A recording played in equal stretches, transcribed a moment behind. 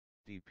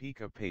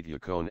Deepika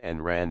Padukone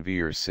and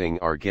Ranveer Singh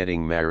are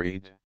getting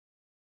married?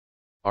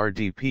 Are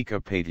Deepika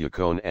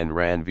Padukone and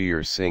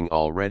Ranveer Singh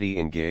already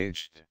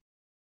engaged?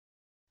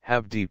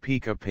 Have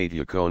Deepika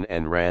Padukone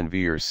and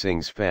Ranveer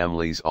Singh's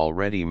families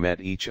already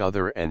met each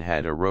other and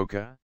had a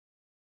roka?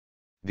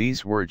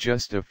 These were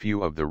just a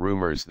few of the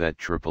rumors that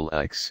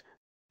XXX,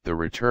 the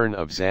Return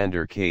of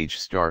Xander Cage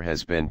star,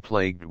 has been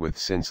plagued with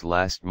since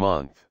last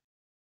month.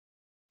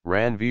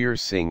 Ranveer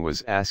Singh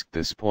was asked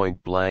this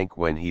point blank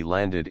when he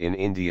landed in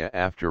India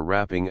after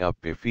wrapping up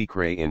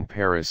Befikre in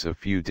Paris a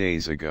few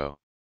days ago.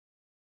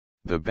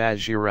 The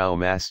Bajirao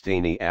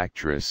Mastani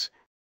actress,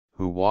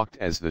 who walked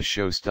as the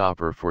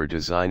showstopper for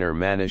designer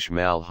Manish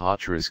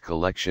Malhotra's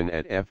collection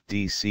at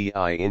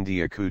FDCI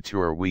India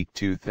Couture Week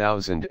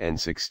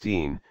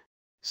 2016,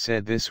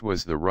 said this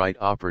was the right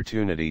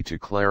opportunity to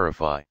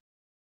clarify.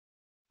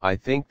 "I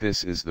think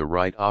this is the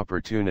right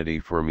opportunity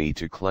for me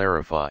to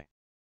clarify.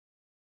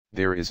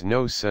 There is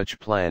no such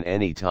plan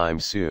anytime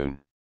soon.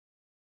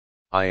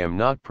 I am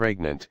not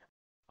pregnant,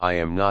 I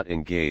am not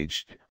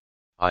engaged,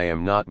 I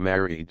am not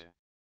married.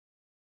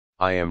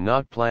 I am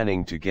not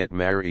planning to get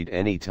married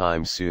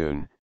anytime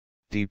soon,"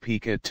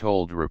 Deepika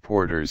told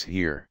reporters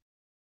here.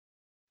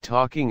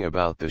 Talking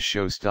about the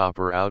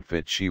showstopper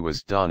outfit she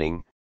was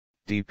donning,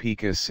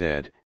 Deepika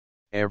said,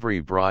 "Every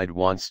bride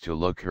wants to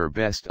look her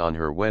best on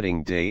her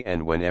wedding day,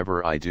 and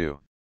whenever I do."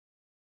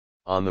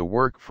 On the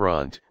work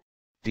front,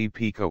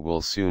 Deepika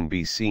will soon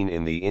be seen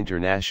in the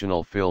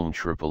international film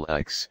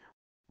XXX,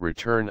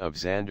 Return of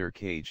Xander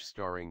Cage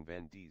starring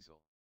Vin Diesel.